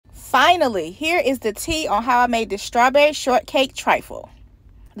Finally, here is the tea on how I made this strawberry shortcake trifle.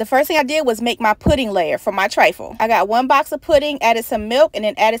 The first thing I did was make my pudding layer for my trifle. I got 1 box of pudding, added some milk, and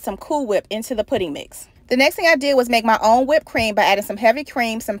then added some Cool Whip into the pudding mix. The next thing I did was make my own whipped cream by adding some heavy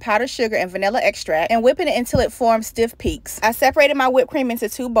cream, some powdered sugar, and vanilla extract, and whipping it until it formed stiff peaks. I separated my whipped cream into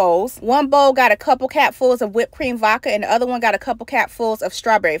 2 bowls. One bowl got a couple capfuls of whipped cream vodka, and the other one got a couple capfuls of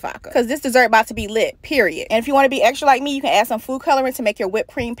strawberry vodka, because this dessert about to be lit, period. And if you want to be extra like me, you can add some food coloring to make your whipped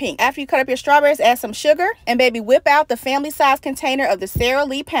cream pink. After you cut up your strawberries, add some sugar, and baby, whip out the family size container of the Sara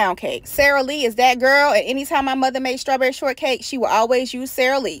Lee pound cake. Sara Lee is that girl, and anytime my mother made strawberry shortcake, she would always use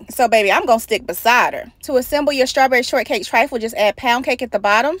Sara Lee. So baby, I'm gonna stick beside her. To assemble your strawberry shortcake trifle, just add pound cake at the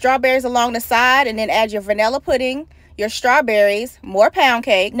bottom, strawberries along the side, and then add your vanilla pudding, your strawberries, more pound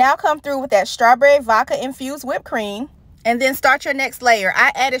cake. Now come through with that strawberry vodka infused whipped cream, and then start your next layer.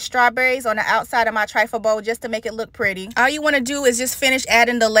 I added strawberries on the outside of my trifle bowl just to make it look pretty. All you want to do is just finish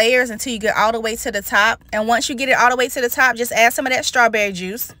adding the layers until you get all the way to the top. And once you get it all the way to the top, just add some of that strawberry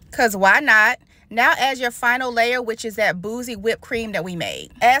juice, because why not? Now add your final layer, which is that boozy whipped cream that we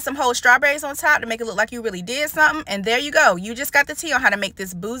made. Add some whole strawberries on top to make it look like you really did something. And there you go. You just got the tea on how to make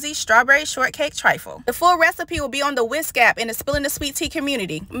this boozy strawberry shortcake trifle. The full recipe will be on the Whisk app in the Spilling the Sweet Tea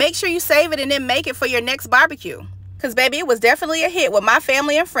community. Make sure you save it and then make it for your next barbecue. Because baby, it was definitely a hit with my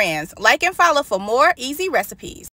family and friends. Like and follow for more easy recipes.